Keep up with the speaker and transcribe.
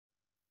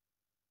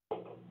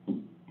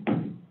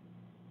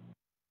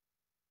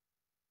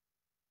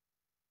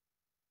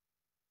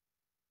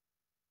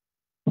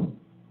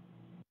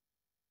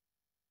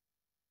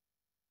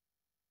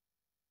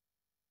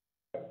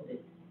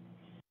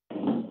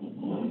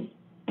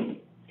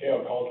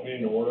Call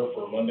meeting to order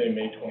for Monday,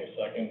 May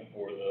 22nd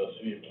for the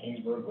City of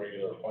Kingsburg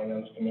Regular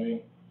Finance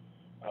Committee.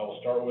 I will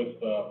start with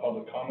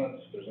public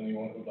comments. If there's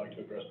anyone who'd like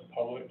to address the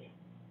public.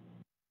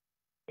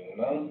 Seeing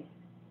none,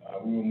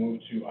 we will move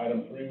to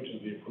item 3, which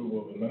is the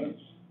approval of the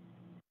minutes.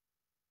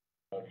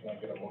 Can I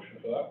get a motion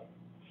for that?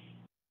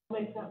 I'll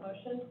make that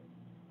motion.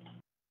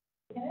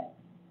 Okay.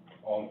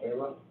 All in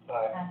favor?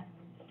 Aye.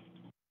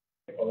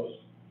 Opposed?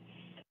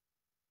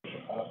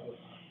 Motion passes.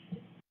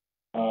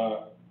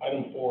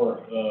 Item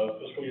 4, the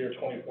fiscal year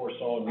 24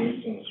 solid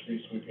waste and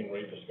street sweeping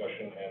rate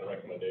discussion and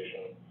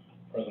recommendation.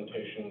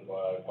 Presentation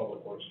by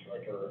Public Works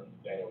Director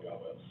Daniel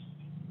Galvez.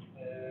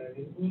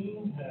 Good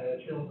evening,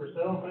 Chairman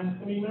Purcell, Finance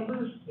Committee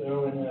members.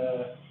 So in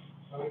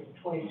August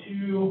of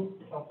 22,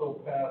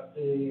 Council passed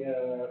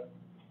a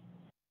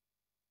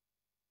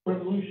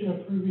resolution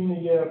approving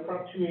the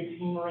Prop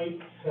 218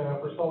 rates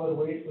for solid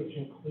waste, which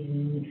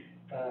include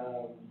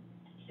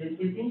street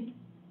sweeping.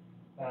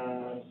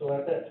 So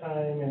at that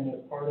time, and as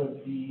part of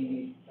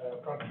the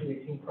Prop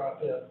 218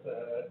 process,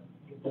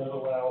 it does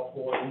allow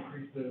for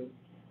increases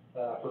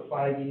for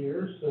 5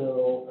 years.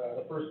 So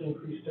the first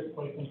increase took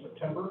place in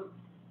September,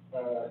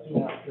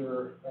 soon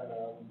after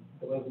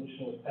the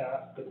resolution was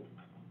passed. But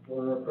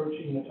we're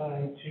approaching the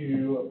time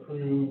to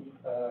approve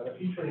the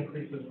future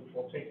increases, which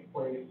will take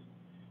place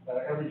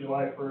every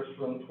July 1st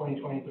from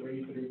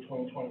 2023 through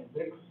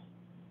 2026.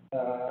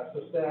 So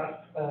staff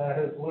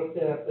has looked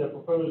at the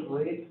proposed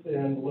rates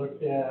and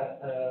looked at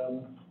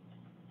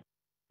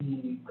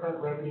the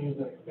current revenues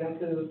and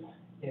expenses,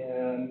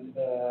 and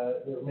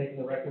they're making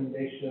the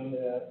recommendation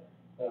that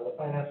the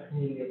Finance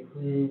Committee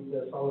approve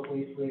the solid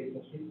waste rates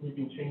and street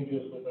sweeping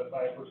changes with a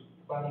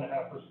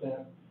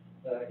 5.5%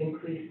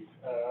 increase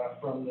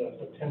from the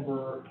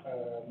September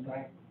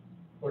 9th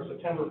or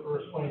September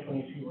 1st,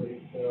 2022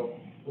 rate. So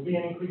there'll be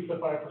an increase of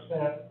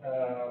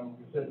 5%.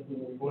 We said when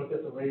we looked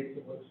at the rates,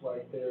 it looks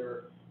like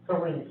they're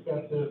covering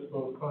expenses,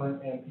 both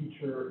current and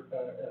future,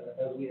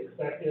 as we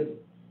expected.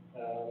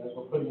 As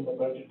we're putting the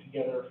budget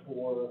together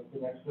for the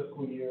next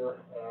fiscal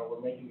year,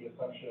 we're making the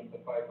assumption of the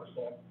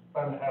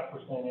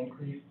 5.5%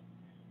 increase.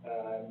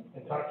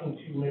 And talking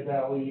to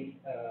Mid-Valley,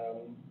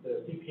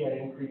 the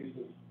CPI increase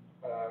is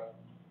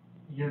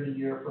year to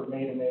year for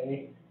May to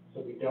May,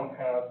 so we don't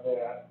have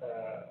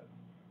that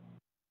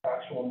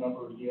actual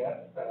number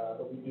yet,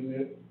 but we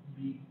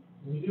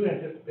do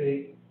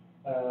anticipate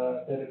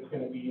that it's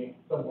going to be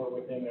somewhere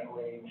within that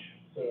range.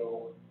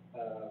 So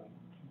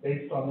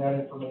based on that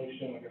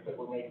information, like I said,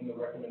 we're making the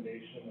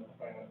recommendation that the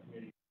Finance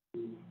Committee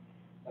approve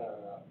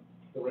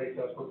the rates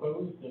as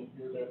proposed, and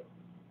here to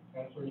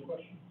answer any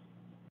questions.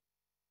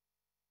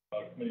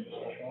 Committee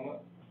discussion on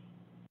that?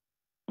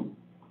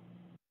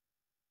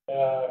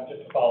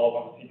 Just to follow up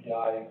on the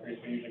CPI increase,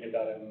 we usually get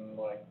that in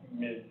like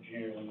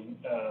mid-June,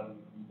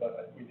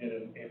 but we did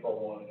it in April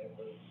 1, and it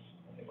was,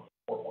 I think,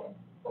 4.9%,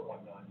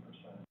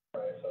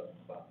 right? So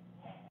it's not,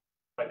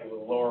 might be a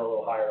little lower, a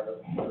little higher, but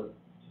we're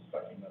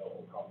suspecting that it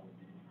will probably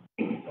be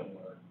a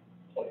similar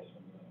place.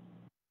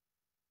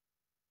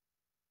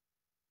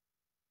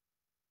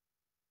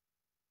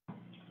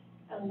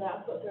 And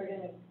that's what they're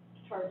going to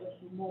charge us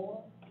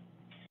more?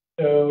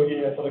 So,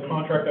 yeah, so the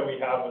contract that we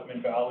have with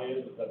Mid-Valley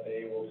is that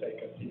they will take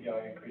a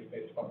CPI increase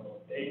based upon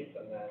those dates,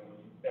 and then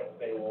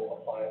they will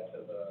apply it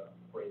to the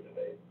rate that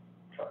they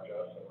charge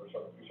us, and we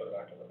sort of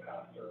act as a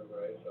pass-through,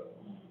 right? So,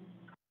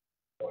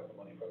 collect the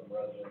money from the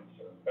residents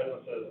or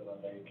businesses, and then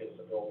they give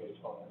us a bill based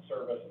upon that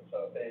service, and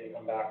so if they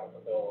come back with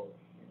a bill,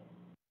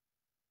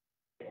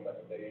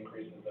 if they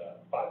increase it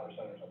at 5% or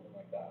something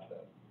like that,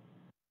 then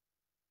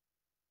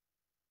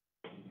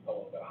a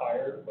little bit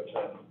higher, which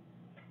then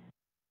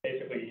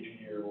basically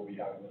each year we'll be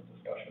having this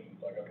discussion.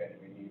 It's like, okay,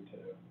 do we need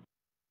to,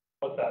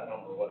 what's that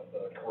number? What's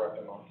the correct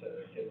amount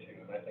to get to?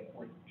 And I think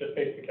we're just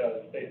based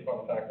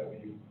on the fact that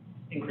we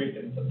increased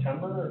it in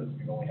September, and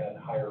we've only had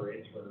higher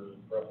rates for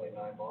roughly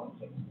 9 months,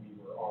 and we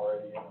were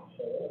already in a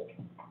hole.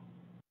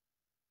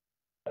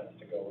 That's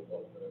to go with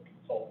what the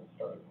consultant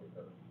started with,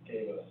 or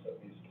gave us at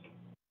least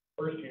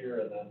first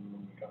year, and then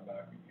when we come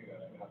back, you guys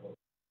can have a look.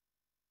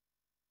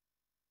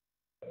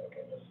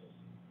 Okay, this is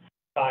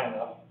high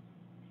enough.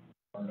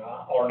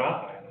 Or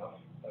not high enough,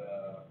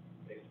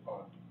 based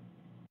upon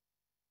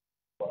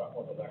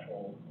what those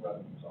actual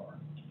revenues are.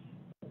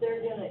 They're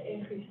going to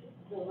increase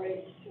the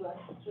rates to us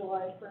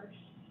July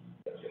 1st?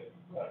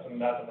 That's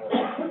an estimate.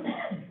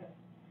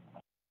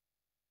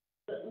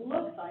 It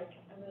looks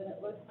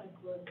like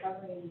we're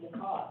covering the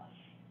cost.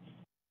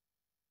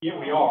 Yeah,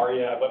 we are,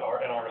 yeah, but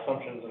our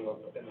assumptions in the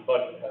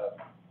budget have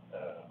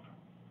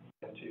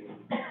to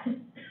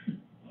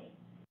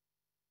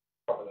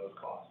cover those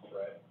costs,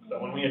 right? So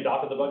when we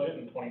adopted the budget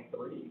in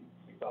 23,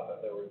 we thought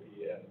that there would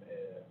be a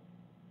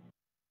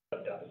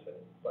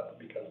deficit, but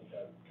because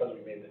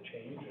we made the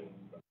change and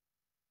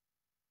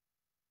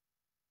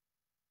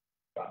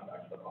gotten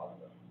back to the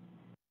positive.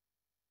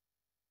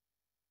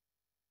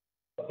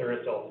 But there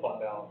is still a fund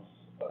balance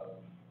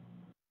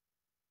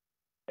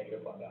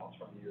negative fund balance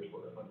from years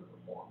where it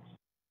underperforms.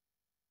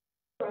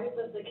 Right,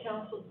 but the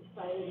council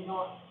decided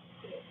not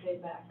to pay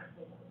back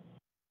for those.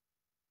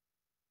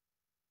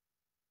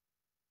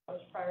 That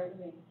was prior to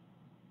me.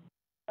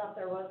 Thought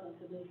there wasn't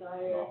a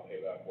desire, Not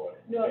pay back what?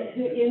 no, Hey,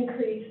 to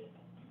increase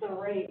the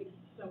rates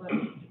so much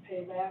to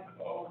pay back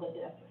all the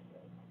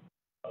deficit.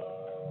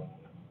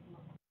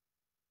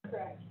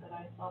 Correct, but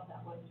I thought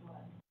that was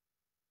what.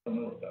 I don't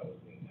remember if that was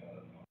the intent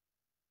or not.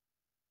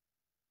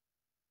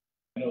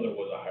 I know there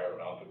was a higher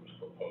amount that was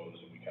proposed,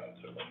 and we kind of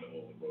took a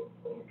middle of the road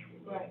approach with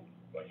it. Right.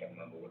 But I can't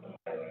remember what the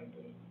higher end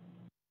did.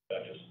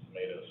 That just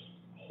made us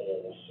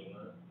whole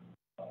sooner.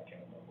 I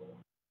can't remember.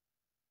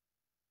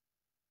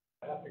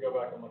 I have to go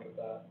back and look at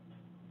that.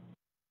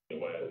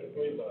 Anyway, I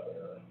believe that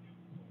there.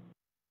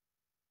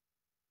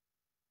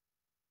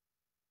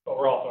 But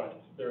we're also,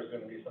 there's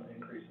gonna be some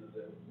increases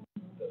in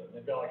the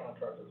Mid-Valley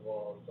contract as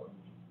well as some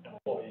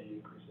employee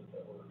increases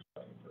that we're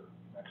expecting for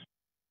next year.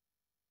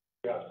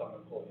 We have some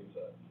employees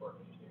that work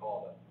in City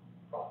Hall that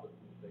process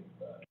these things,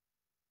 that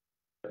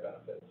their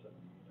benefits and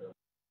their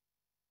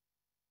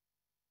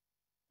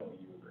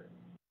OU agreement.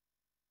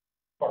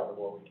 Part of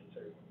what we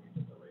consider when we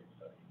did the rate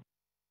study.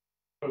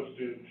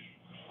 Postage,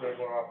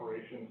 regular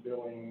operations,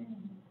 billing,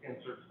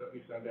 inserts that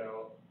we send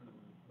out,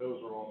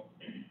 those are all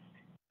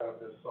out of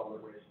this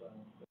solid waste fund.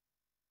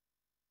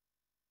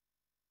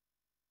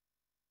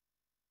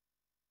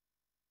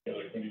 Any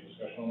other committee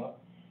discussion on that?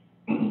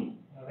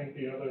 I think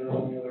the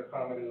only other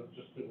comment is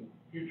just in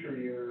future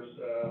years,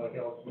 like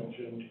Alex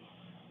mentioned,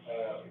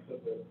 that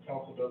the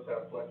council does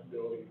have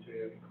flexibility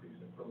to increase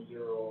it from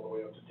 0 all the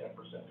way up to 10%,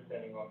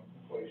 depending on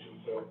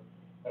inflation. So,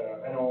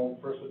 I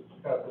know first we've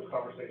had this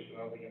conversation,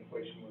 I don't think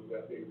inflation was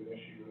that big of an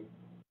issue,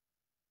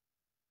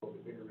 a little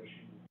bit bigger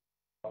issue.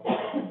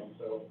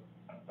 So,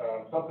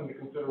 something to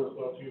consider as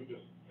well too,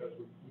 just as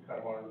we kind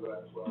of monitor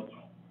that as well.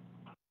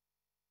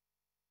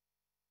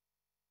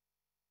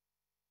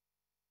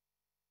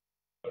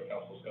 Other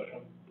council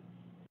discussion?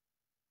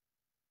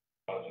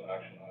 Not as an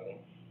action item.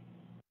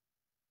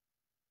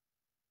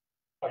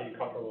 Are you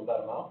comfortable with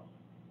that amount?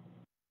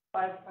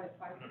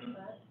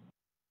 5.5%.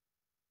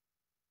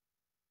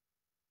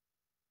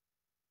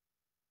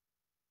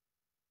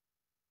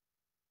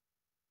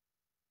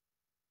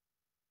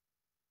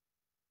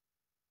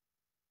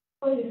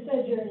 Well, you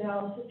said your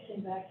analysis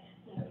came back,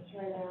 and it was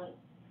right around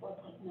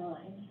 4.9,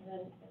 and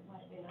then it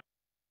might be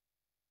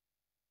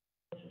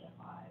closer to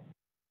 5.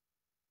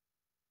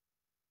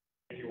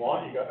 If you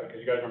want, because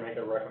you guys are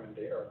making a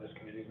recommendation, or this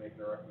committee is making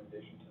a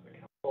recommendation to the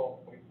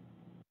council,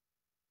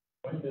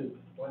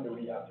 when do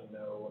we have to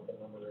know what the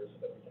number is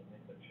so that we can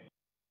make the change?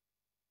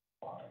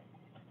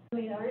 So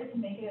in order to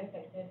make it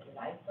effective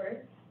July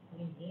 1st,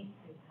 we need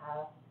to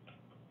have,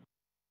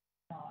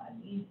 at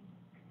least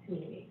 2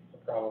 weeks.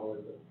 Probably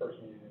the first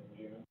meeting in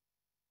June.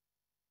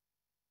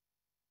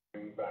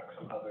 Bring back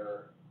some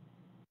other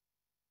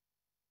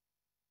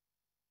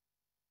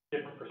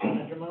different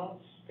percentage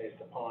amounts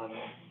based upon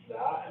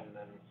that, and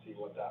then see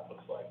what that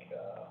looks like,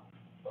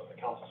 from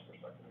the council's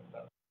perspective, if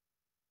that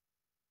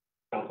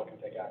council can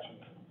take action.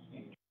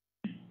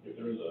 If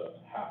there is a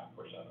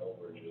 0.5%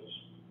 overages,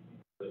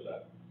 where's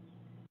that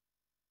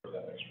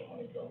extra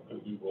money go?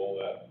 Could we roll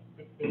that?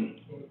 It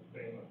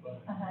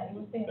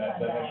was based That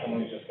on extra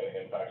money is just gonna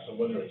impact, so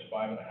whether it's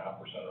 5.5%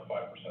 or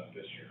 5%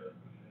 this year,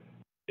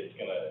 it's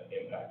gonna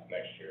impact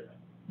next year.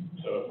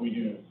 So if we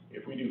do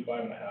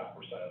 5.5%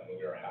 and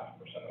we are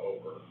 0.5%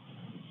 over,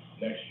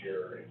 next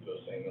year, if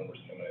those same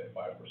numbers come in at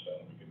 5%,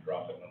 we could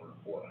drop that number to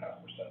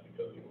 4.5%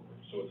 because of the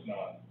overage. So it's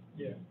not,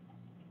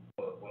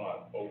 we're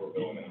not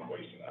overbilling and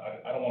wasting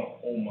that. I don't wanna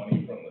pull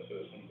money from the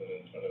citizens and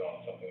then spend it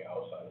on something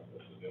outside of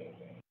this is the only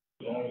thing.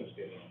 As long as it's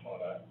getting on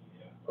that,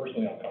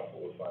 personally, I'm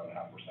comfortable with 5.5%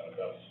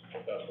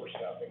 if that's where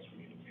staff thinks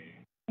we need to be.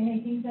 And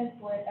I think that's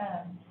what,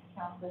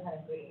 council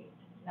had agreed,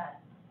 not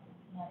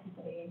to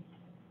say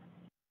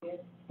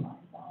it's on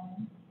its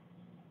own.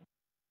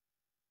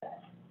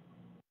 But.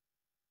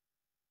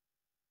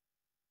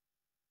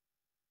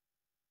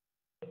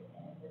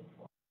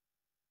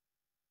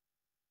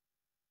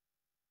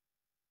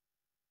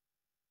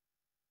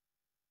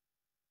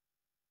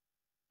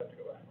 Have to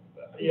go back with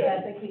that. If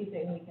that's the case,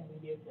 then we can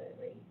reduce the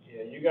rate.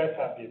 Yeah, you guys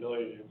have the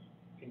ability to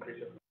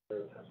increase it from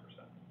 0 to 10%.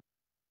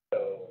 So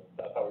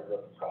that's how we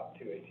wrote the Prop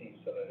 218,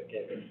 so that it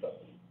gave us some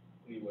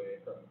leeway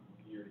from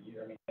year to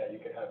year. I mean, yeah, you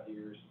could have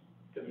years,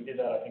 because we did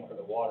that, I think, for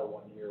the water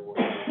one year, where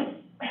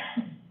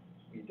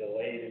we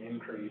delayed an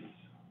increase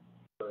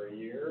for a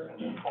year,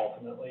 and then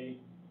ultimately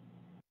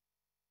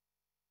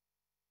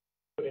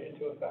put it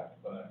into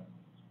effect, but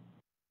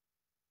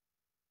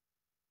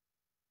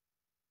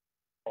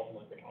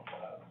ultimately the council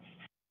has.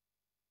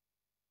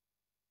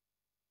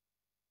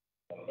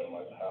 I want to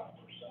minimize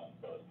 0.5%,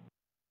 but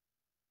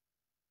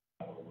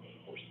I don't know where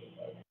the horse is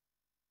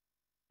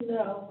at.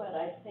 No, but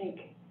I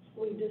think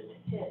we just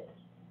hit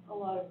a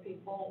lot of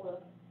people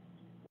with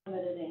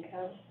limited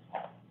income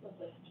with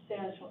a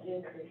substantial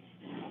increase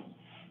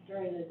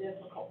during a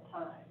difficult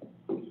time.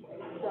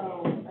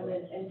 So, I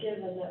mean, and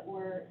given that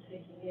we're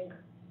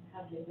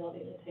have the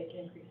ability to take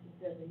increases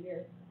every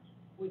year,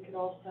 we could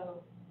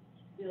also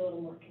be a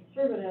little more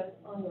conservative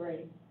on the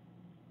rate,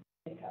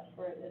 make up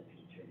for it in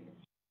future years.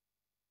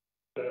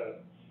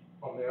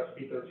 On the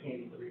SB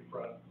 1383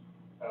 front,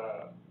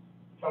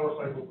 Power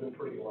Cycle's been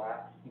pretty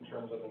lax in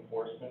terms of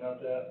enforcement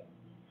of that.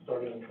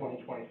 Started in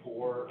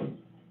 2024,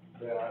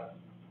 that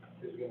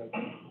is gonna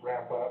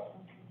ramp up.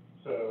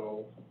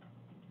 So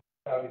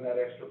having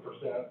that extra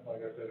percent,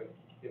 like I said,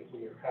 if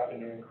we are having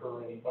to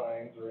incur any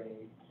fines or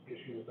any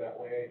issues that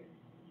way,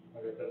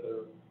 like I said,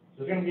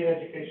 there's gonna be an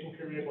education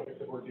period. Like I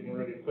said, we're getting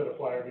ready to put a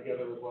flyer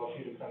together as well,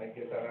 too, to kind of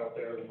get that out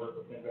there and work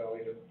with Mid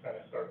Valley to kind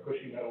of start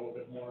pushing that a little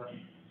bit more.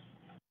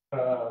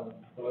 But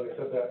like I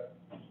said, that,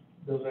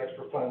 those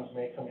extra funds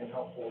may come in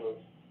helpful to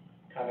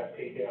kind of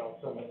pay down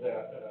some of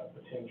that,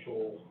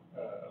 potential,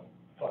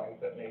 fines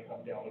that may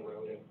come down the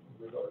road in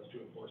regards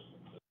to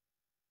enforcement.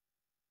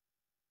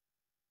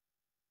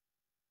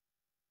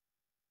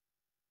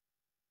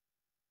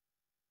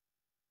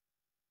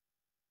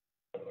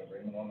 Have an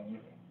agreement on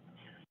anything?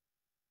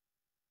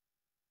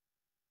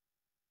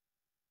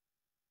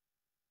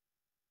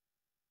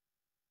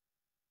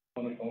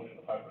 I'll make a motion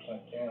to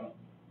 5% can,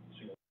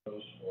 see what it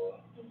goes for,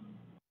 figure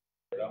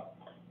it out.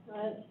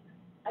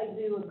 I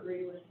do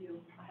agree with you,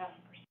 0.5%.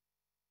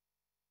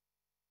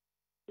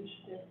 Huge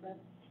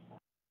difference.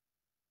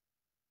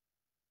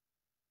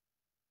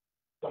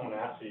 Someone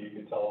asked you, you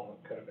could tell them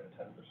it could have been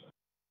 10%.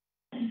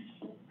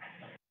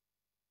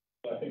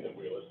 I think that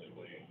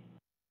realistically,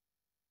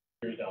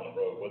 years down the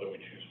road, whether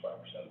we choose 5%,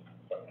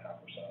 5.5%,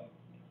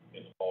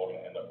 it's all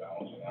gonna end up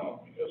balancing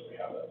out because we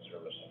have that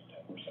service of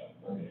 10%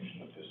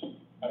 variation. It's just,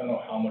 I don't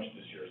know how much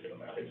this year is gonna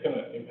matter. It's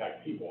gonna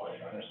impact people, I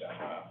understand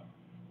that.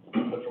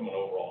 But from an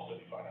overall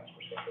city finance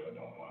perspective, I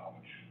don't know how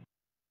much.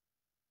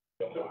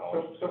 Don't know how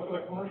much. So for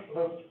the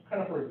commercial, kind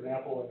of for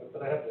example, like I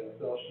said, I have the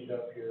Excel sheet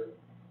up here.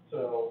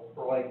 So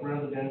for like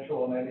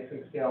residential,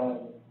 96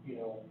 gallon, you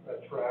know,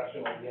 trash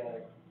and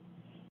organic,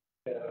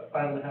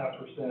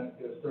 5.5%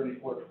 is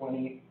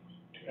 $34.20.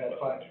 At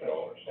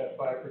 5%,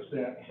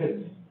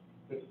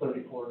 it's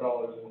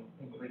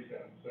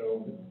 $34.03.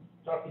 So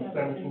talking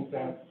 17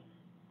 cents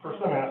for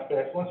some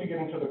aspects. Once you get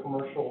into the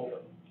commercial,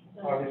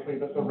 obviously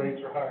the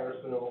rates are higher,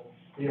 so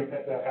the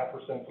impact, that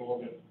 0.5% a little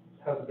bit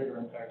has a bigger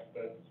impact.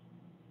 But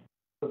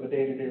for the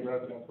day-to-day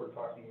residents, we're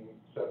talking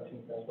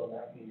 17 cents on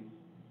that piece.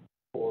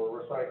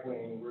 For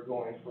recycling, we're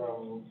going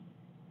from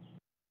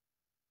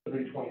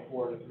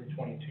 $3.24 to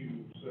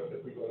 $3.22. So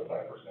if we go to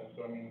 5%,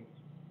 so I mean,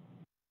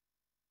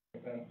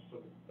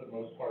 for the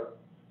most part.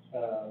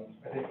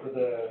 I think for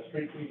the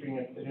street sweeping,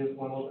 it is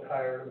one a little bit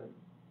higher.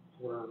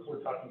 We're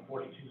talking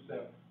 42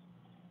 cents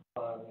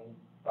on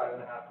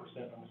 5.5%.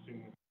 I'm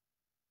assuming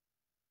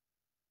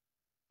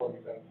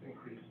 40 cents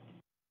increase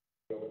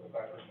with the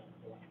 5%.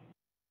 So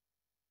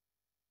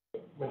the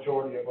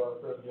majority of our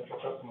residential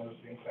customers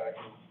being taxed.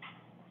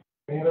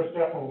 I mean, there's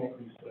definitely an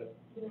increase, but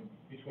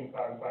between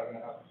 5 and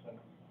 5.5%.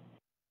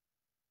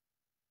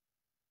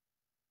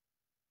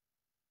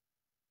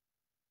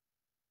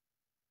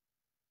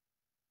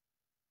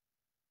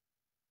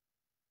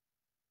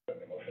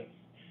 Any motion?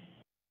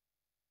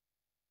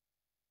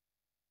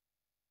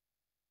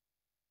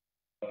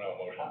 I don't have a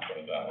motion for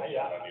that.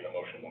 Yeah. I need a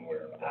motion one way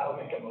or another. I'll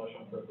make a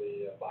motion for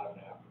the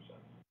 5.5%.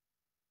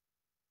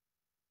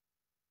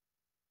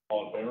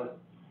 All in favor?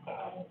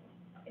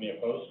 Any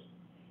opposed?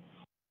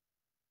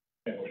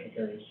 Okay, motion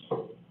carries.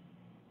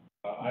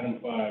 Item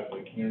 5,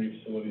 the Community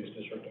Facilities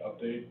District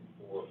update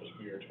for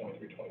fiscal year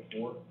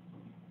 23-24.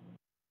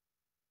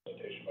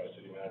 Presentation by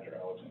City Manager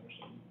Alex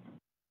Anderson.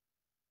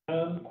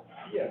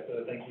 Yeah,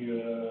 so thank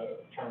you,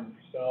 Chairman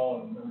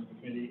Purcell and members of the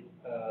committee.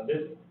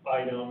 This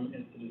item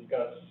is to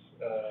discuss,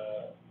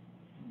 the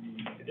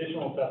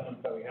additional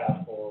assessments that we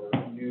have for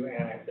new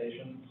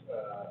annexations,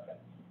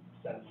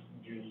 since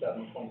June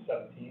 7,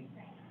 2017.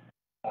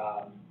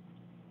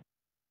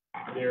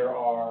 There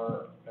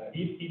are,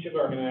 each of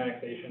our new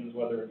annexations,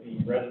 whether it be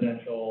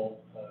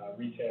residential,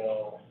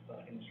 retail,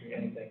 industry,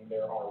 anything,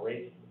 there are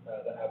rates,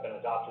 that have been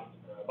adopted,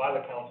 by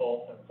the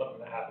council, and something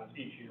that happens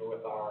each year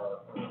with our,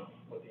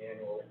 with the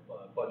annual,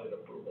 budget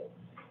approval.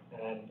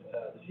 And,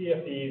 the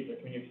CFDs, the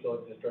Community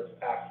Facilities Districts,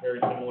 act very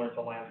similar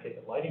to landscape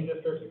and lighting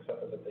districts,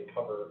 except that they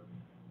cover,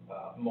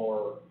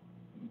 more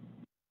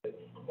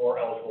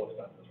eligible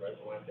expenses, right?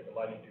 So landscape and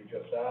lighting do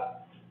just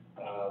that,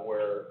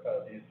 where,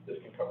 this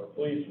can cover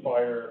police,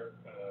 fire,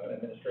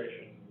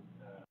 administration,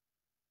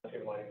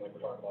 landscape and lighting, like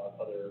we're talking about,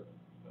 other,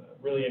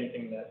 really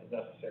anything that is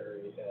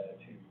necessary,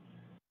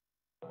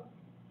 to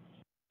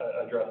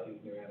address these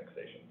new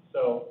annexations.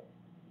 So,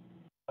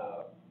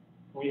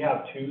 we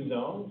have 2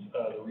 zones.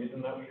 The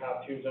reason that we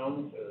have 2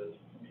 zones is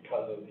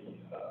because of the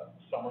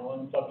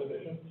Summerlin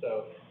subdivision.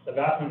 So the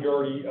vast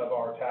majority of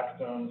our tax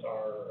zones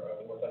are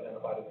what's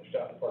identified in the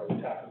staff report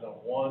as tax zone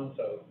 1.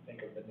 So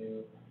think of the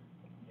new,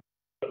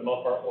 for the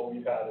most part, what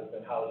we've had has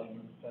been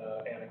housing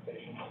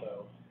annexation.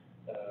 So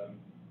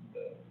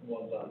the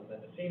ones on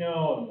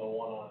Mendocino and the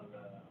one on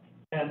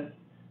 10th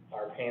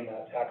are paying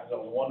that tax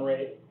zone 1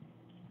 rate.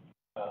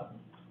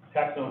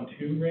 Tax zone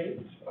 2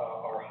 rates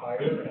are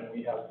higher, and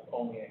we have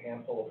only a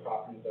handful of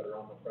properties that are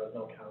on the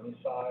Fresno County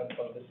side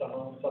of the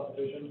Summerlin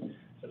subdivision.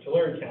 So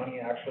Tulare County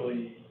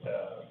actually,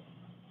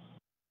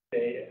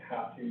 they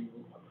have to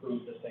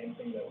approve the same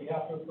thing that we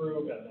have to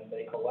approve, and then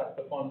they collect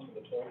the funds for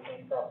the total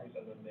claim properties,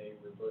 and then they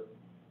revert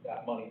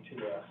that money to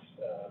us,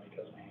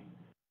 because we,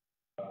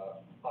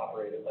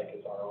 operate it like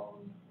it's our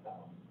own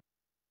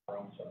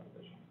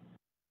subdivision.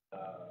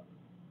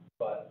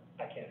 But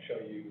I can't show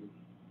you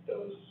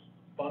those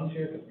funds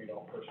here, because we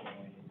don't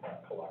personally,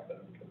 collect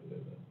them, because it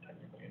isn't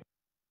technically.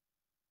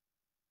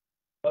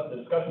 But the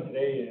discussion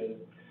today is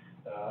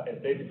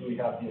basically we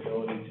have the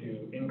ability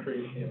to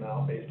increase the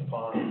amount based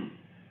upon,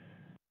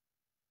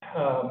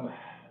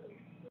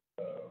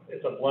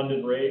 it's a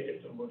blended rate,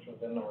 which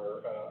was in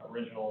our,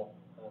 original,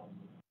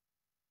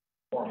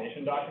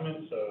 formation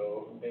document.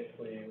 So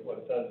basically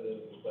what it says is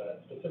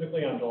that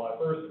specifically on July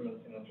 1st,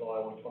 commencing on July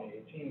 1,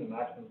 2018, the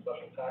maximum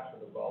special tax for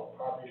developed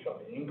property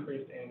shall be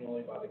increased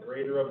annually by the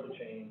greater of the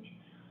change.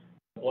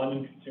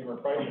 Blended consumer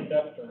price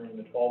index during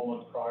the 12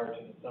 months prior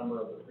to December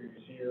of the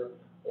previous year,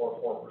 or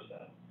 4%.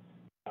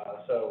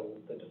 So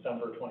the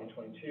December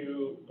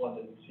 2022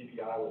 blended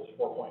CPI was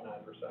 4.9%.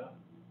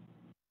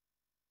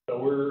 So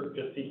we're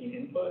just seeking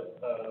input,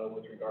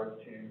 with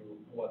regard to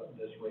what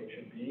this rate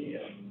should be,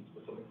 and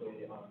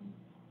specifically on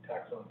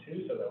tax zone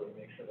 2, so that we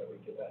make sure that we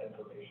get that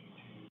information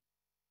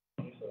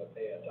to, so that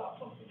they adopt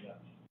something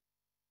that's,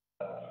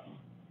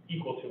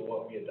 equal to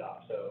what we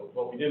adopt. So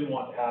what we didn't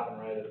want to happen,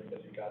 right, is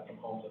because you've got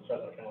some homes in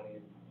Fresno County,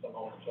 some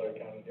homes in Sawyer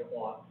County didn't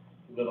want,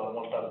 you live on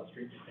one side of the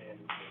street, you're paying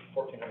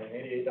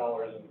 $1,488,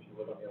 and if you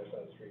live on the other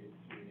side of the street,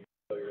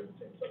 you're in the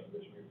same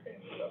subdivision, you're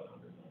paying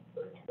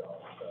 $732.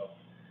 So,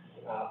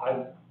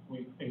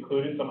 we've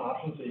included some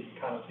options so you can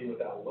kind of see what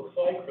that looks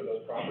like for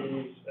those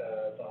properties.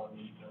 It's on,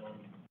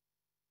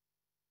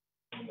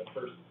 in the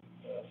first,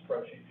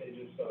 spreadsheet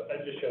pages. So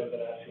that just shows that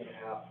at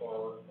 2.5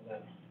 for, and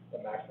then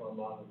the maximum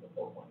amount is the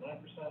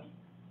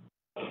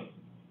 4.9%.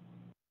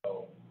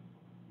 So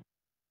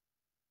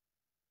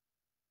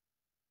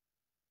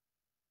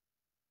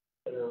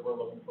we're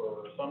looking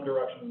for some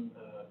direction,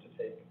 to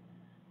take,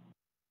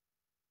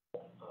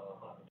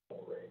 on the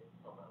total rate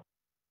amount.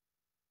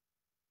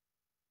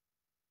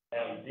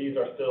 And these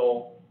are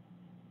still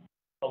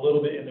a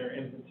little bit in their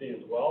infancy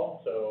as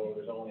well, so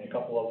there's only a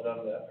couple of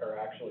them that are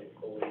actually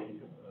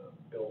fully,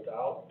 built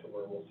out to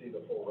where we'll see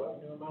the full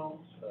revenue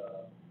amounts.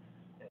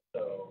 And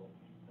so,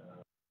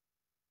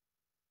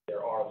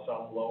 there are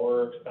some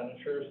lower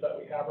expenditures that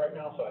we have right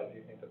now, so I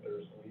do think that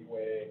there's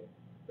leeway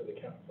for the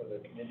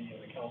committee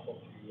and the council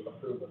to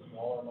approve a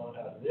smaller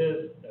amount as it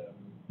is.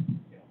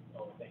 You know, the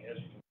only thing is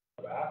you can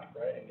go back,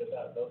 right, and get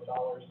those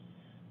dollars.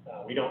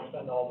 We don't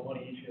spend all the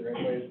money each year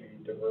anyways.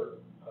 We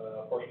divert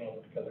a portion of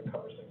it because it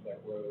covers things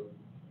like road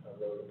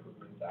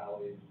improvements,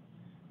 alleys,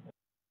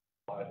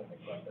 and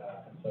things like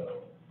that. And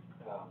so,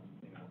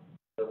 you know,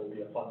 there will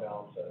be a fund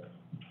balance that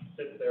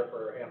sits there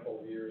for a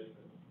handful of years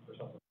for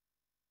something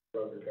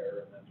road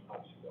repair, and then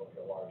obviously there'll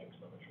be a large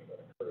expenditure that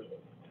occurs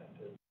with the intent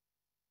is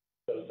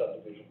those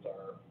subdivisions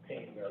are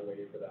paying their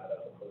way for that,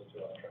 as opposed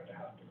to us trying to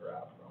have to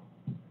grab from,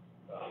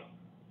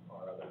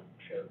 our other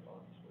shared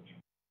funds, which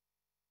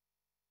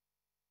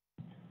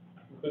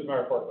concludes my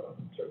report, but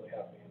I'm certainly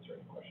happy to answer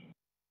any questions.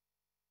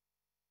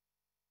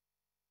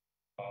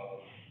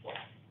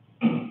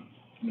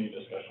 Any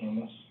discussion on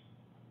this?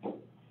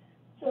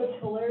 So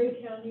Tulare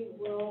County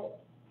will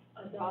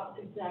adopt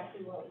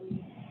exactly what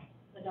we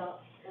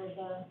adopt for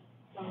the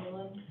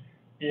Summerlin?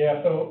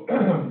 Yeah, so,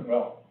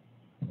 well,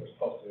 we're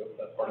supposed to,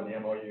 that's part of the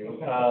MOU.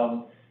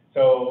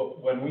 So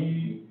when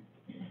we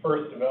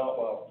first developed,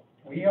 well,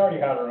 we already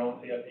had our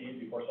own CFDs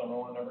before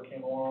Summerlin ever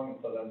came along, and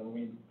so then when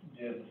we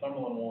did the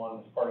Summerlin one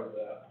as part of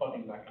the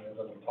funding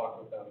mechanism, we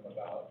talked with them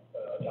about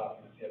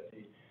adopting the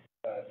CFD.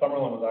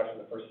 Summerlin was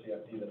actually the first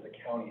CFD that the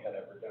county had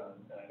ever done,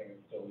 and I think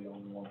it's still the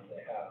only one that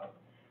they have.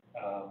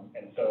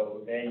 And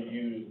so they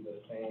use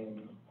the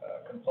same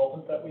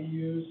consultant that we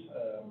use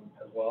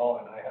as well,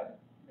 and I had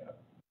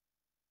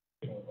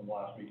with them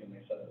last week, and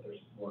they said that they're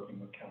working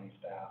with county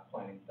staff,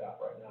 planning staff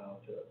right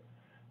now to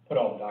put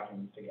all the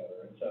documents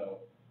together. And so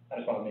I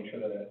just want to make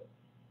sure that it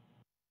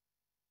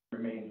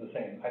remains the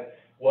same.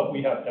 What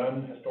we have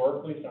done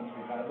historically since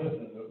we've had this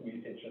is that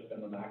it's just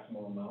been the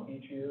maximum amount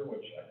each year,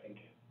 which I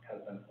think has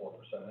been 4%.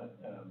 I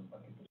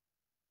think this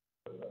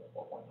is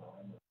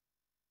 4.9.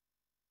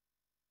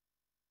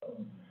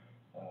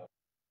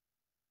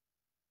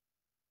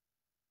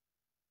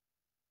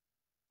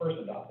 First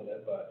adopted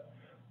it, but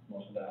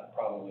most of that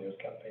probably has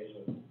kept pace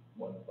with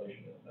what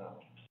inflation is now.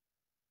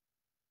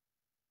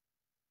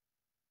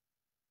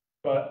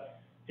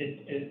 But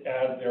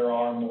as there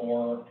are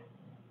more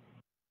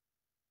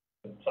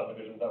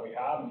subdivisions that we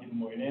have and people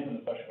moving in, and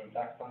especially when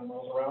tax time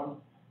rolls around,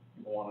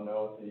 people want to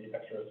know what the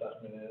extra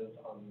assessment is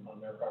on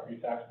their property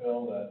tax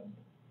bill, that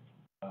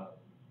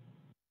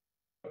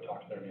go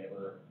talk to their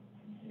neighbor,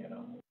 you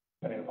know,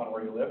 depending upon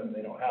where you live, and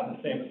they don't have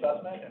the same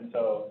assessment. And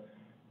so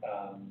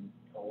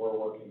we're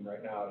working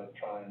right now to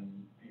try and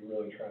be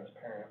really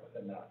transparent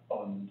within that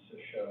fund to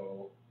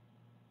show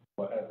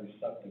what every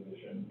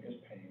subdivision is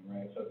paying,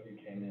 right? So if you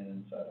came in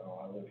and said,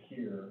 oh, I live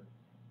here,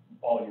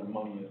 all your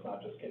money is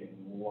not just getting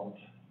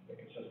lumped. Like,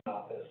 it's just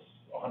not this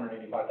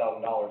 $185,000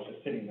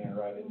 just sitting there,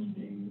 right? It's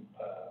being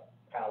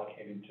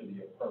allocated to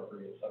the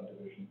appropriate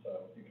subdivision.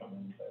 So if you come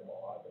in and say,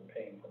 well, I've been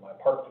paying for my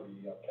park to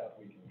be upkept,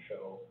 we can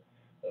show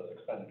those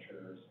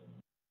expenditures and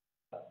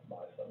that's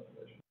my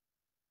subdivision.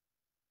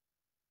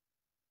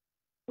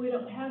 We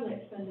don't have the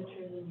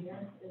expenditures in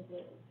here, is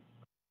it?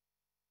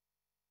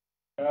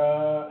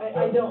 So-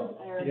 I don't,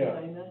 Aaron, did yeah.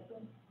 I miss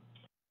them?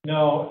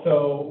 No,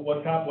 so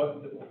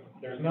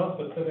there's no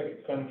specific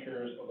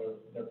expenditures, so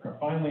there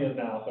finally is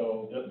now,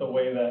 so just the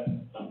way that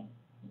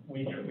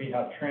we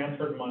have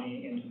transferred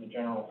money into the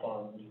general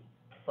fund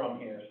from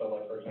here, so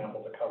like, for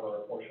example, to cover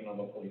a portion of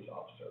a police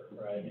officer,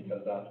 right,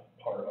 because that's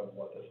part of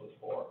what this was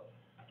for.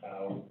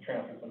 We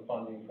transferred some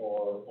funding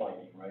for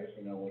lighting, right,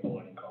 so we know what the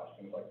lighting costs,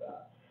 things like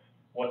that.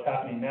 What's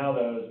happening now,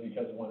 though, is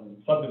because when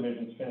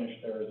subdivision's finished,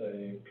 there is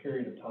a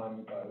period of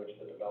time by which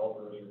the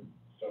developers are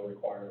so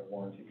require a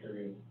warranty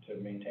period to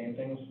maintain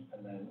things,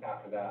 and then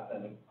after that,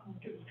 then it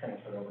gets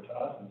transferred over to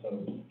us. And so,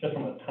 just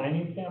from a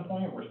timing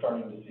standpoint, we're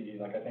starting to see,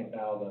 like, I think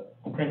now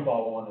the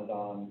Crinkle one is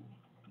on,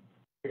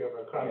 We have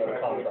a we have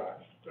a contract,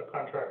 contract. a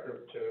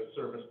contractor to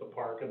service the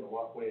park and the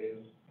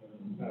walkways.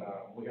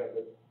 We have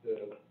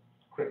the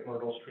Creek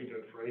Myrtle Street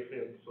at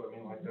Rayford, so I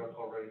mean, like, that's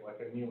already like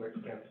a new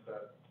expense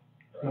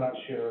that's not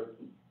shared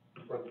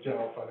for the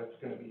general fund, it's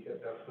gonna be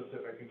hit that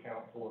specific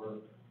account for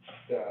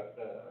that,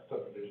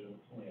 subdivision.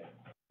 Yeah.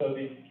 So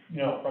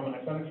from an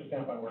expenditure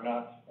standpoint,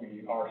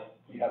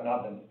 we have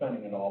not been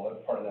spending it all,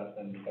 but part of that's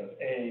been because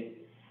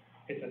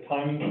it's a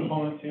timing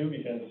component too,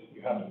 because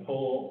you have to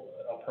pull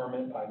a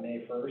permit by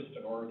May 1st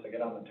in order to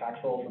get on the tax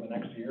roll for the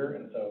next year,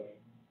 and so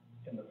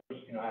in the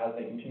first, as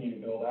they continue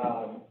to build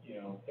out,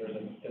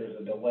 there's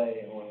a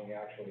delay in when we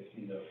actually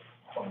see the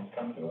funds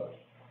come to us.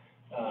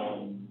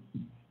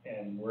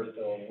 And we're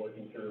still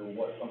working through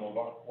what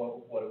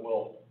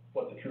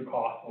the true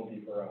cost will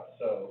be for us.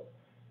 So,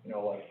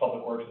 like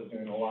Public Works is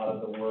doing a lot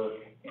of the work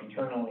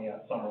internally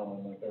at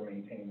Summerlin, like they're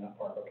maintaining that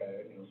park,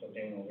 okay, so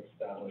Daniel's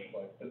established,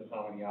 like, this is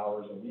how many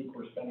hours a week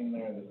we're spending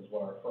there, this is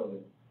what our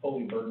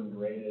fully burdened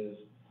rate is,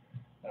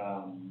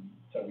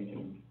 so we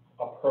can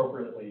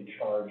appropriately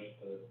charge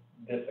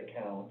this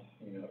account,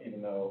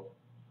 even though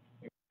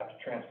we have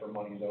to transfer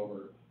monies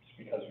over, just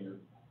because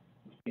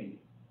the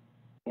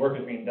work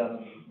is being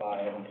done by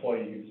an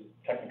employee who's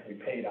technically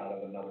paid out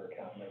of another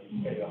account, and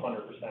he's paid 100%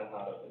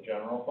 out of the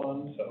general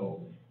fund,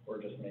 so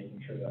we're just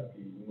making sure that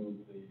we move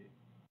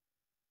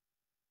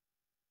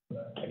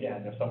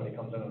again, if somebody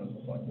comes in and is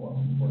just like, well,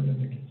 where did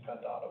it get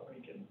spent out of,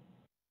 we can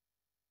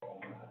go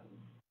on that and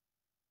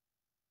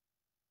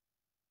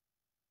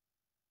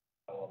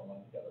put all the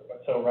money together. But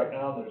so right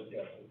now,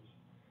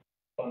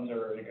 funds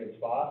are in a good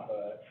spot,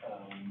 but,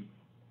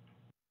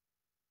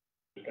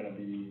 we're gonna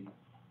be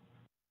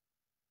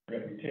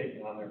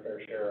taking on their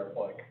fair share of,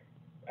 like,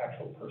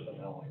 actual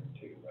personnel here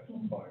too, like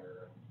some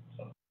fire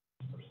and some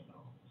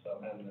personnel, so,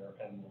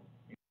 and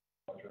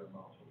larger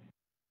amounts will be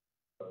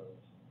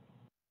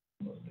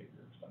those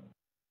bigger expenses.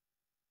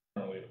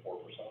 Currently at 4%.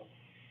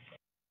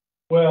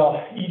 Well,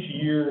 each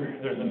year,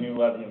 there's a new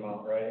levy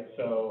amount, right?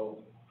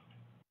 So,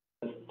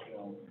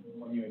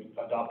 when you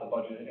adopt the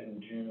budget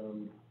in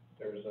June,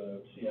 there's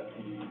a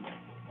CFP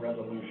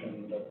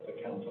resolution that the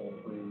council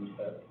approves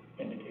that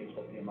indicates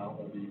what the amount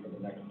will be for the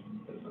next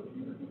fiscal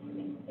year.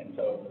 And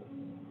so,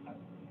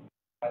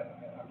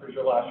 I'm pretty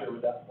sure last year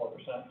was at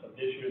 4%, so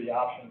this year, the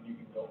option, you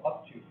can go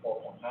up to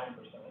 4.9%.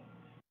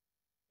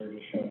 We're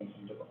just showing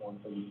some different ones,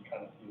 so you can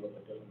kind of see what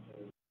the difference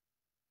is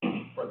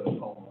for those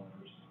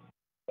homeowners.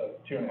 So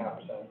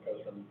 2.5%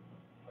 goes from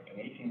like an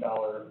 $18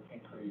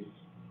 increase,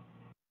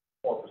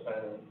 4%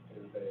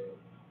 is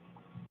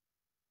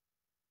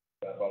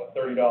about a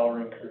 $30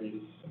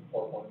 increase,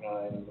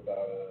 4.9 is about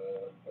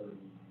a $36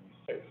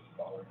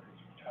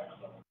 increase for tax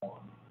level 1.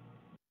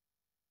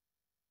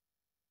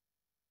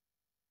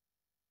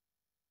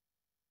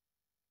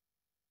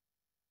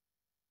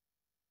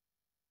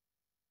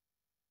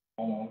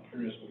 I'm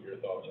curious what your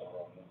thoughts are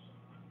on this.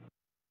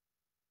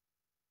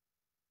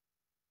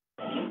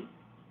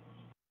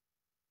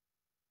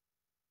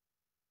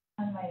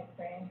 On my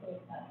experience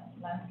with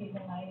landscape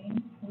and lighting,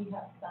 we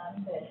have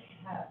some that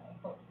have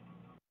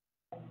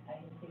an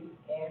increase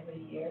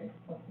every year,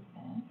 4%,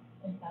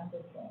 and some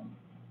that don't.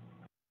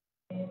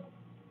 It's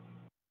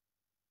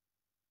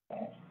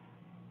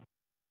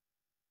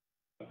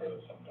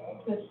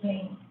to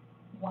explain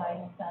why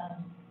some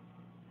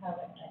have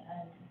an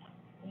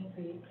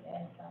increase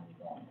and some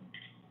don't.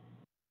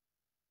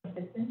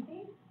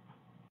 Consistency,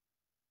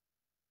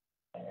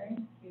 better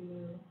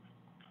to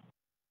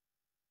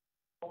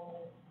 4%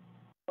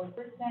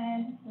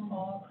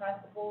 all across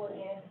the board,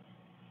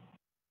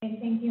 and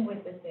thinking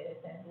with the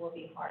citizens will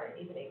be hard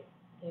if they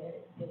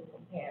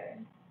compare.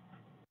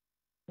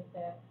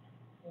 That's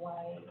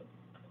why.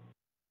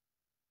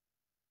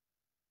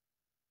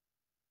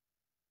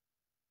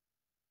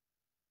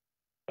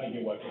 I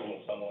get why people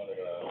in Sunderland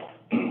are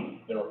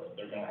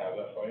they're gonna have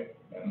that fight,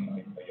 and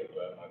I get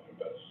that, and I think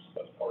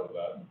that's part of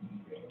that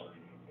being the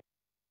region.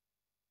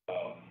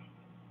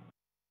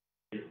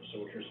 So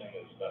what you're saying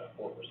is that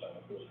 4%,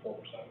 if it was 4%,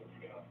 would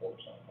you get on 4%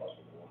 across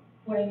the board?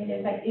 What I mean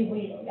is like, if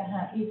we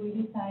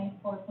decide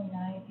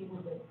 4.9, it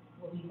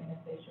will be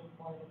beneficial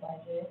for the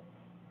budget,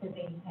 to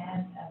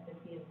enhance at the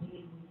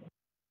CFD, we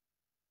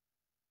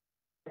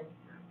can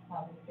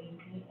public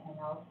safety and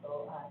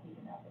also,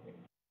 keeping up with it.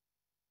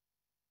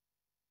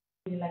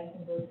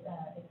 Utilizing those,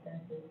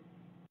 expenses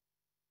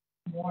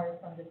more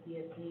from the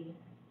CFD.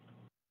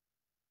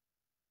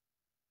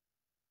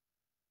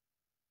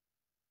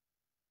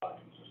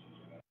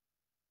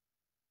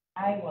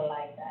 I will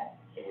like that.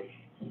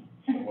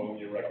 So what would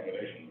your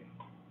recommendation be?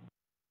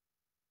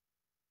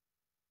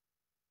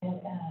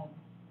 And,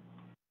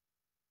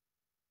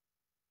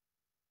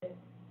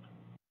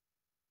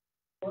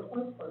 what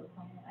was 4.9?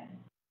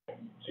 So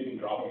you think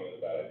dropping it is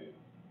a bad idea?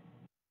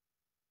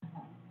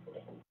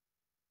 Okay.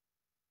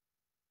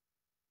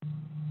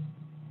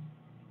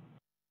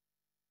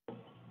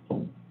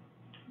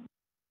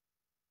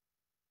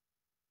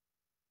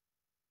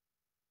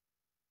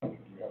 Do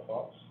you have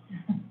thoughts?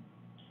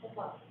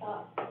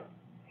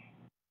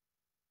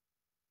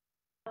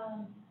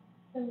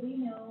 So we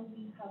know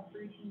we have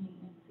routine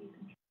maintenance, we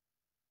control.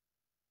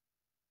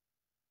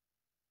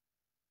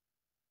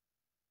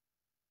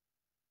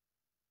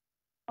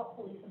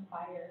 Police and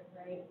fire,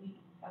 right,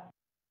 that's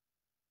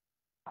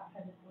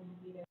kind of going to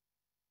be their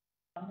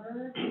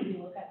number, do we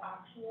look at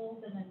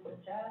actuals and then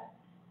project?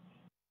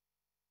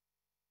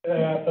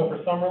 So for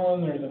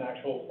Summerlin, there's an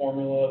actual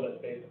formula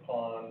that's based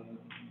upon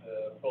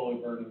the fully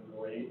burdened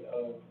rate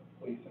of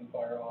police and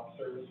fire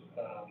officers.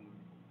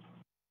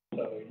 So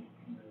you're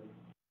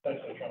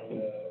essentially trying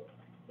to,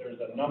 there's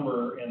a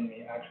number in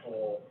the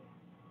actual,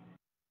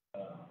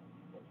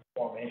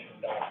 formation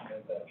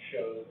document that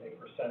shows a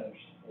percentage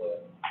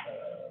split,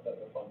 that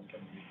the funds can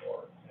be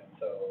for. And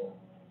so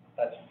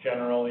that's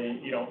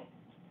generally, you don't,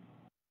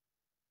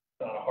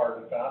 it's not a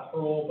hard and fast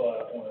rule,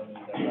 but when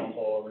the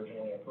council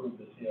originally approved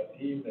the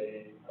CFP,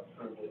 they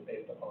approved it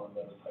based upon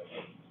those types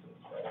of uses,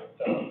 right?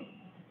 So,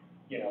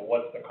 you know,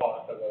 what's the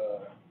cost of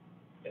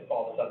if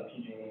all of a sudden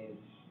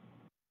PG&E's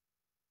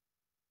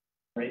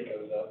rate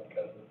goes up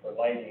because for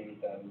lighting,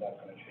 then that's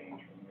gonna change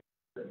from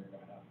there, and you're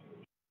gonna have to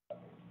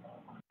based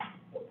on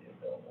what the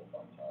available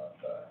funds are,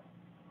 but,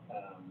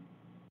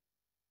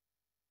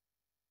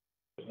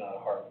 there's not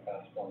a hard and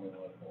fast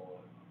formula for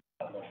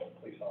how much a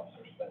police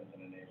officer spends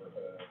in a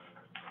neighborhood.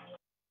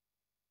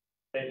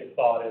 Basic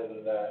thought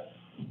is that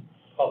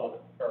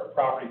public or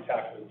property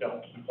taxes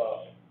don't keep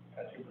up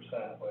at 2%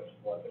 with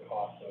what the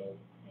cost of,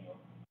 you know,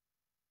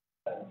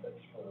 benefits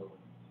for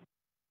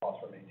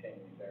costs for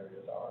maintaining these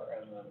areas are.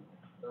 And then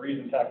the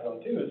reason tax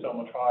zone 2 is so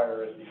much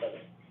higher is because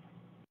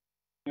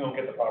you don't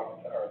get the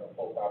property or the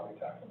full property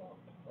tax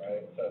amount,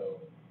 right? So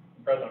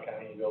in Fresno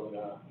County, you build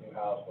a new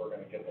house, we're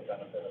going to get the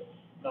benefit of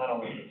not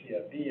only the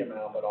CFD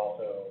amount, but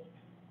also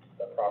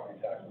the property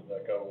taxes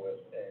that go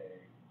with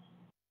a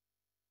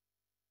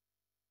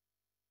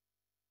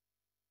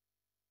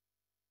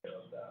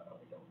that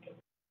we don't get.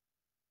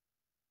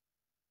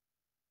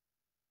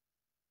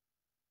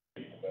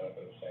 The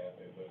benefit of saying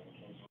they live in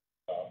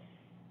Kingsville.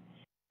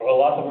 Well,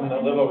 lots of them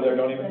that live over there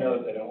don't even know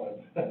that they don't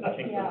live in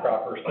Kingston Yeah.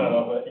 proper,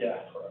 so, but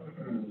yeah.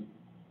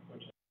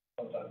 Which is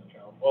sometimes a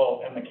challenge.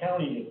 Well, and the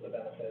county gets the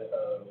benefit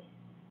of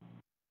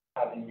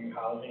having new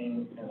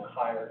housing and a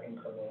higher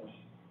increment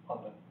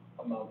on the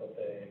amount that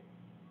they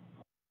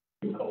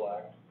do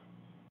collect.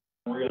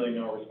 Really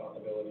no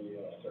responsibility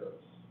of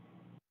service.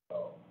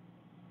 So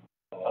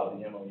that's how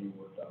the MOU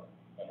worked out.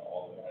 And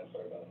all the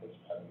ancillary benefits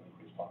have an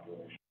increased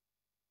population.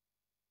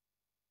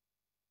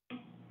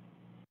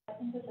 I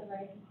think with the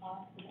rising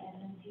cost of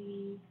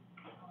energy,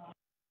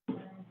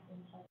 insurance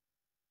and such,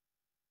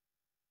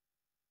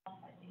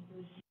 I think it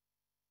would be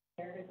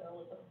fair to go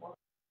with the 4.9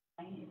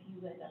 if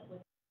you end up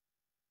with,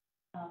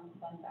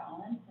 fund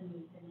balance, and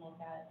you can look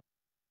at,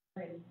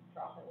 and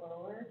drop it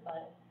lower,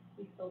 but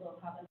we still don't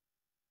have a.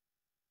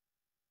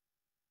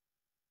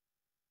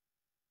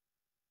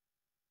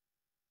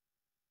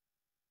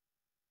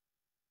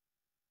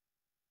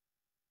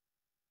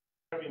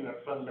 Having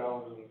that fund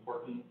balance is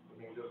important, I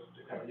mean, just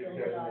to kind of give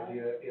you guys an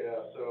idea, yeah,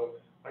 so,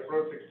 like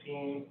Road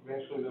 16,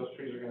 eventually those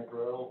trees are gonna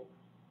grow.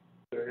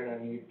 They're gonna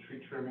need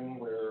tree trimming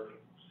where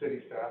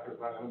city staff is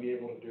not gonna be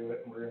able to do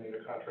it, and we're gonna need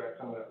to contract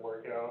some of that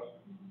work out.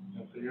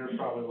 And so you're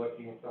probably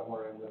looking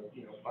somewhere in the,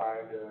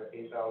 $5,000 to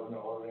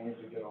 $8,000 range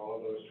to get all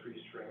of those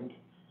trees trimmed.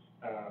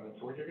 And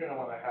so you're gonna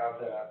wanna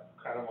have that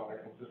kind of on a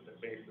consistent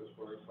basis,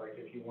 where it's like,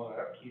 if you wanna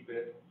upkeep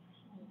it,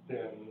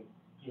 then,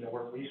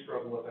 where we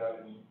struggle with that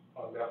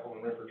on Bethel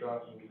and River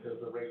Johnson, because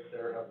the rates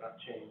there have not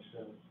changed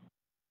since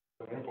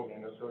we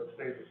implemented, so it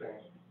stays the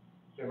same.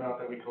 The amount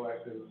that we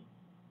collect is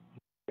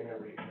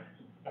every year.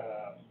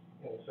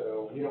 And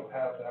so we don't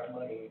have that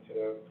money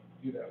to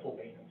do that full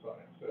maintenance on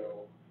it,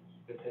 so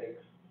it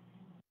takes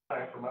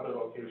time from other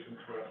locations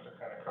for us to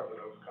kind of cover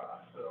those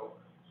costs. So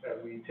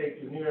as we take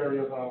these new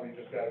areas on, we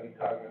just gotta be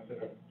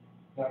cognizant of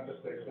not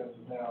just the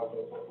expenses now,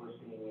 but what we're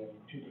seeing in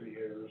 2-3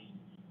 years,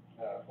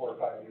 4 or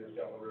 5 years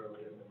down the road,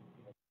 and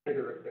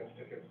bigger expense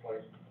tickets,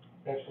 like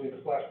eventually the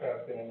splash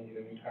pad's gonna need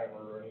a new timer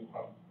or a new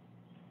pump,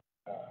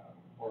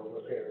 or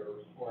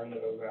repairs, or more into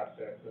those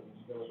assets, and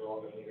those are all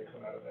gonna need to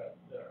come out of that,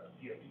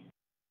 CFD.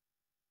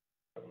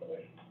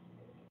 Recommendation.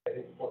 I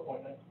think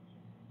 4.9.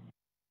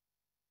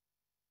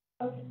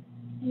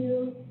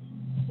 You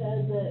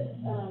said that,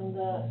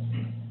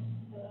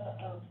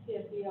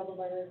 CFD over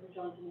by River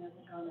Johnson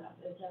hasn't gone up,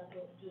 is that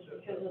just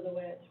because of the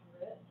way it's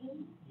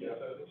written? Yeah,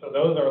 so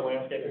those are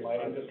landscape and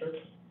lighting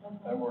districts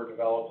that were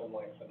developed in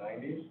like the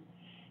nineties.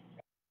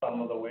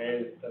 Some of the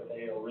ways that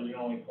they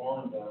originally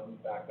formed them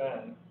back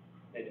then,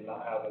 they did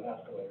not have an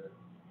escalator.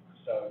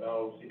 So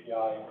no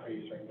CPI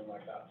increase or anything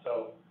like that.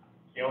 So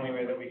the only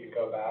way that we could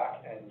go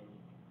back and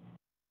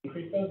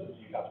increase those is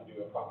you have to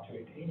do a Prop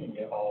 218 and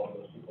get all of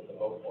those people to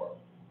vote for it.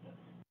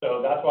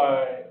 So that's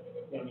why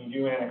when you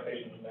do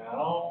annexations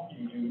now,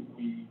 we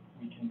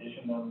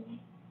condition them,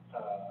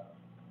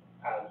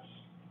 as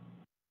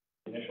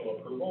initial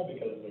approval,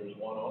 because there's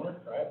one owner,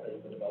 right?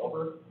 There's the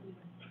developer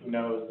who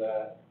knows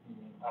that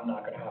I'm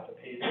not gonna have to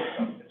pay for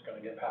it, it's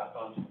gonna get passed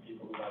on to the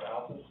people who buy the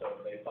houses,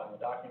 so they sign the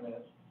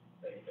documents,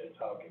 it's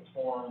how it gets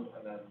formed,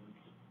 and then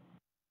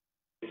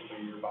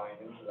basically you're buying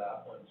into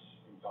that once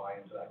you buy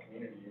into that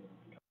community and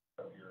become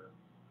part of your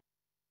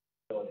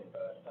facility.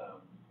 But,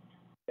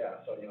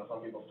 yeah, so, you know,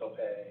 some people still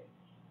pay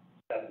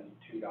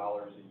 $72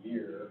 a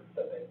year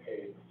that they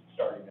paid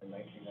starting in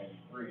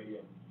 1993,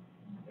 and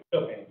they're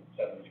still paying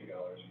 $72 a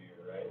year,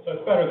 right? So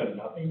it's better than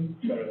nothing,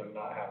 it's better than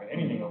not having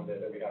anything over there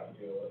that we have to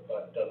deal with,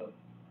 but doesn't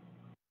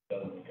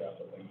address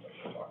the things that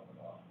we're talking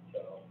about.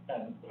 So,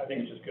 and I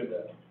think it's just good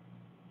that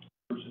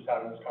Bruce is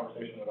having this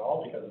conversation at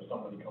all, because if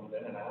somebody comes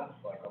in and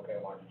asks, like,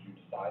 okay, why did you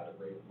decide to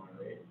raise my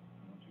rate,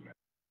 2%,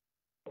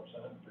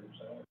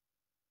 3%?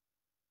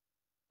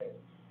 Okay,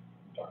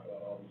 we talked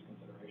about all these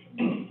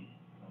considerations.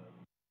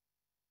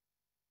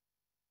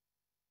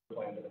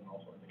 Landed and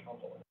also in the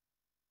council.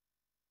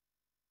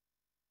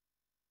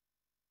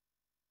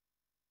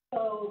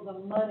 So the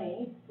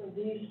money for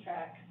these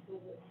tracks,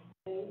 does it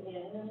stay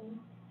in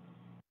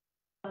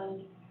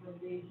fund for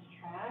these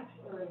tracks,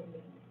 or is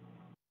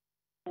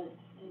it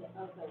in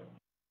other?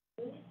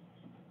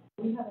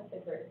 We have a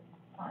separate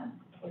fund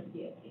for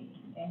CFD,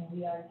 and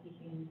we are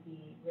keeping the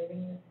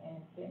revenues and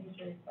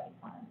expenditures by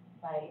fund,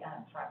 by,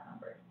 track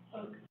number.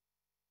 Okay.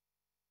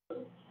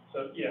 So,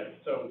 yeah,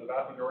 so the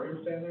vast majority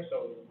are staying there,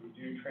 so we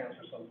do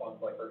transfer some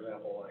funds, like, for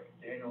example, like,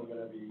 Daniel's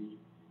gonna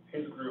be,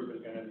 his group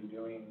is gonna be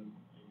doing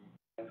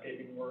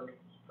landscaping work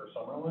for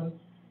Summerlin,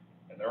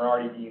 and they're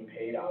already being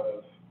paid out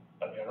of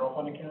a general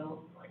fund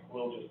account. Like,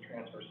 we'll just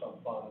transfer some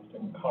funds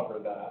to cover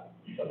that,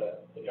 so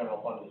that the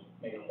general fund is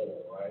made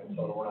whole, right?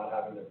 So that we're not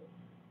having to,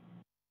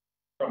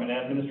 from an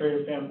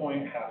administrative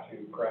standpoint, have to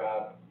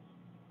grab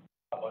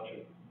a bunch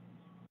of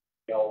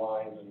L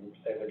lines and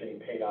say they're getting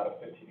paid out of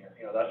 15 years.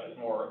 You know, that's just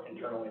more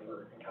internally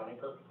for accounting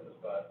purposes,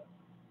 but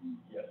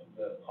yes,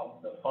 the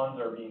funds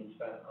are being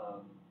spent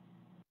on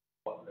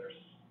what they're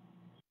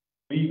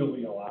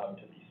legally allowed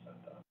to be spent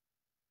on.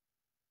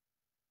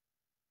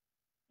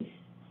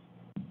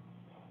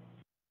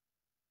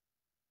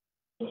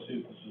 Let's see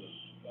if this is,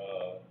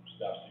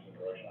 staff seeking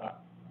direction.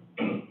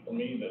 For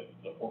me, the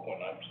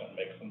 4.9%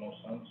 makes the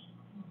most sense.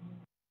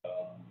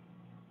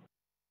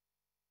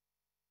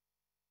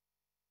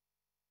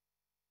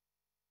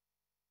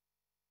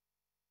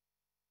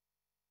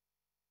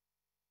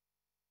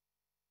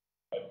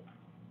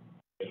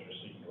 If you're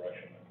seeking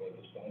direction, I put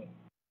this down.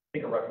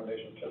 Make a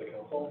recommendation to the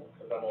council,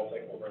 because then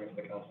we'll bring it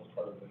to the council as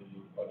part of the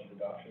budget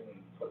adoption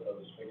and put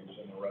those figures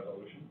in the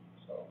resolution,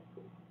 so.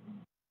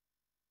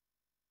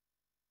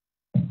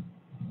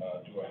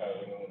 Do I have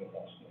anyone that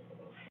wants to make a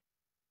motion?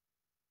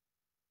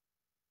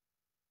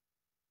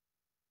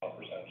 What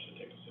percentage to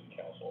take to city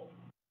council?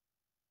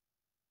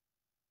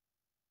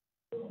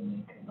 We'll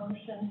make a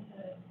motion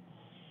to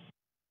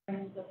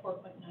bring the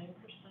 4.9%.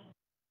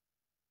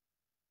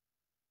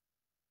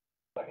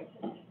 Second.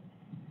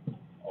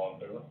 All in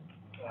favor?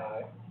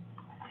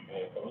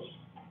 Any opposed?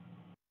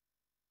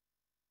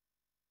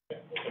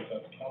 Okay, we'll take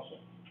that to council.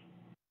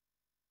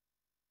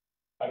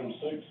 Item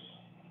 6,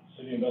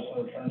 city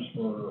investment returns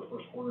for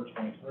first quarter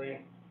 23,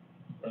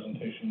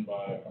 presentation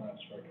by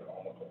Finance Director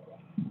Alma Coca.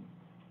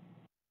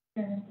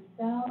 Chairman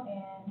Purcell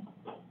and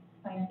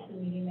Finance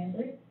Committee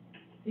members,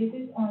 this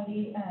is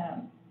only,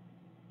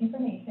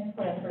 information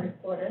for the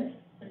first quarter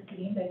for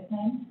city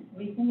investment.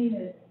 Recently,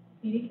 the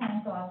city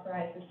council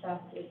authorized the staff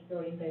to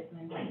explore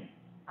investment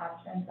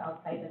options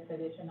outside the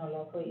traditional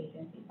local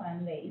agency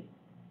fund base,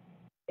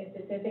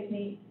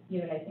 specifically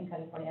utilizing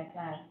California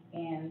Class.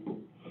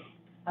 And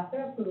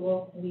after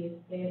approval, we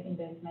split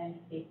investments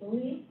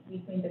equally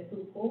between the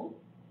two pools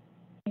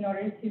in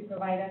order to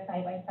provide a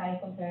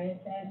side-by-side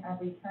comparison of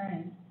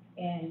returns.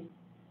 And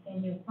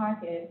in your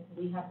pocket,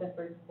 we have the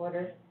first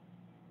quarter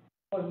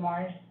for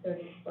March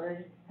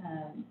 31st,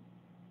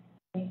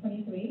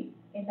 2023.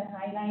 And the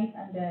highlight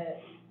on the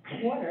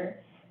quarter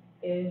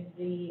is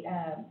the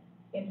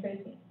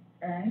interest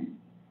earned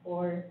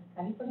for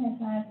California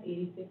Class,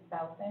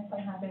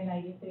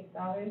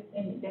 $86,596,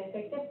 and the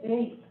effective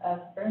date of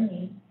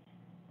earning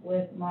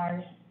was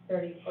March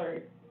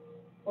 31st.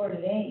 For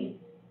late,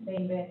 the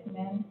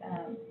investment,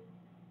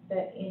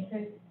 the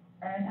interest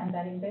earned on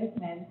that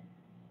investment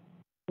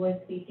was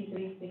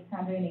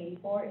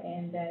 $53,684,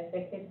 and the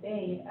effective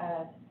date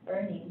of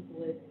earnings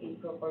was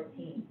April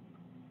 14.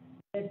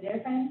 The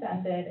difference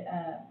on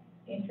that,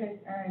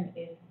 interest earned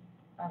is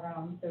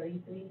around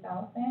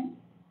 $33,000.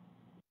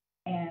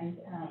 And,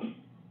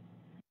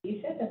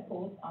 each of the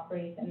pools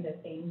operates in the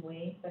same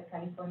way. The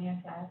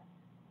California class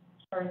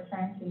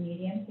short-term to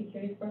medium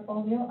securities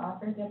portfolio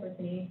offers the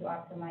opportunity to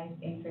optimize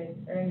interest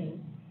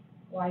earnings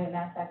while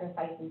not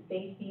sacrificing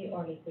safety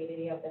or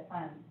liquidity of the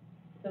funds.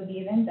 So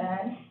given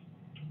that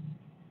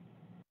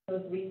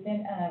those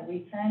recent,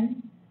 returns,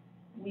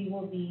 we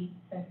will be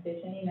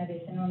transitioning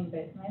additional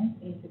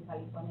investments into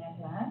California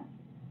class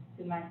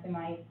to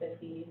maximize the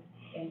fees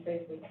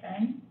interest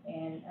return.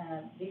 And,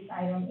 this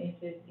item is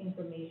just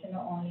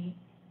informational only.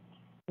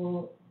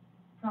 We'll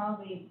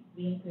probably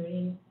be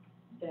including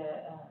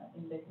the,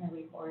 investment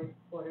report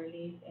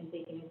quarterly and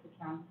taking into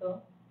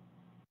council.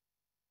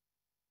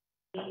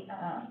 We,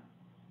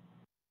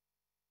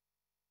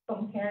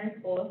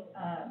 compared both,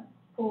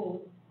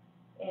 pools,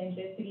 and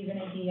just to give you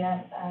an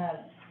idea,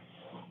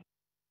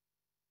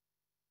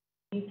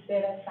 we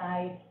set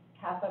aside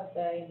half of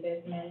the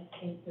investment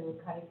into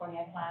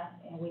California class,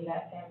 and we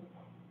let them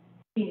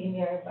sitting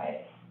there,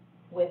 but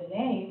with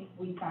Nave,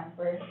 we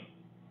transferred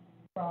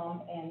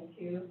from and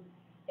to,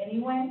 and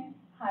it went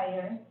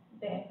higher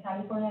than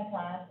California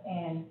class,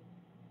 and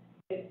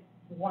it's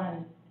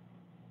one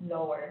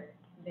lower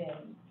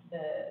than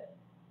the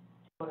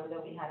total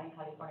that we had in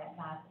California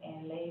class,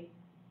 and Nave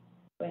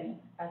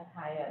went as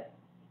high as,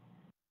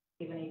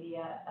 give an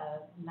idea,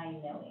 of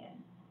 $9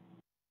 million.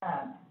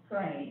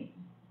 Currently,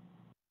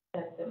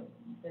 that's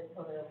the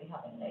total that we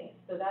have in Nave.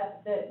 So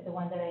that's the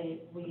one that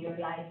we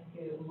utilize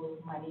to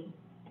move money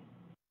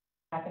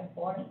back and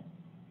forth.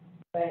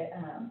 But,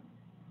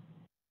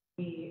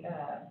 we,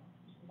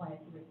 wanted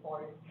to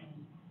report and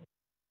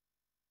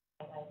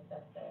highlights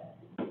of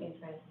the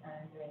interest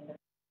earned during the,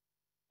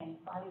 and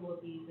probably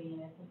will be bringing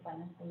it to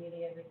finance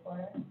committee every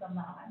quarter from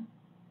now on.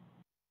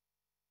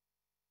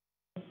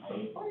 I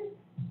report.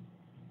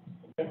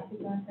 Happy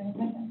to answer any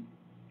questions.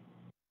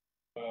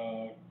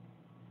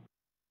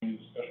 Any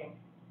discussion?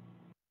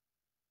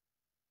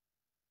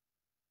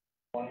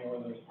 Money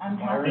or there's. I'm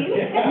happy.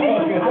 Yeah.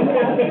 I'm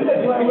happy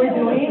with what we're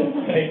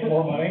doing. Make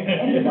more money?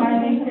 And just want to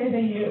make sure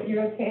that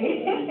you're okay.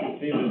 You can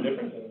see the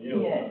difference in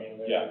yield, Yes. I mean,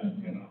 there, Yeah.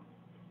 you know.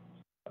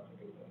 That's a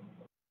good thing.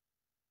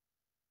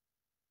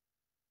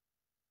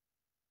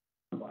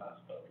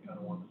 Last, we kind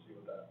of wanted to see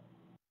what that.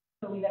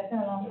 So we left it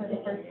alone for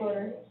the first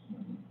quarter.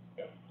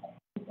 Yeah.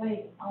 It's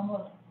like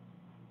almost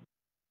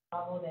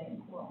double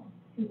than, well,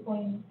 2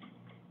 point,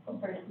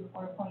 compared to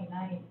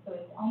 4.9, so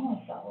it's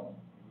almost double.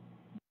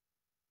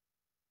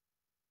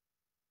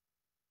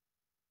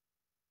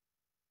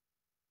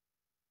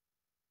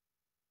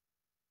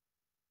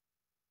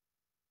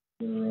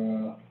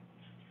 Or,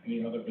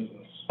 any other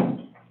business? We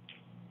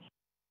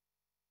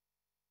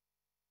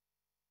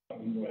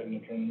can go ahead and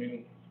adjourn the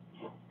meeting.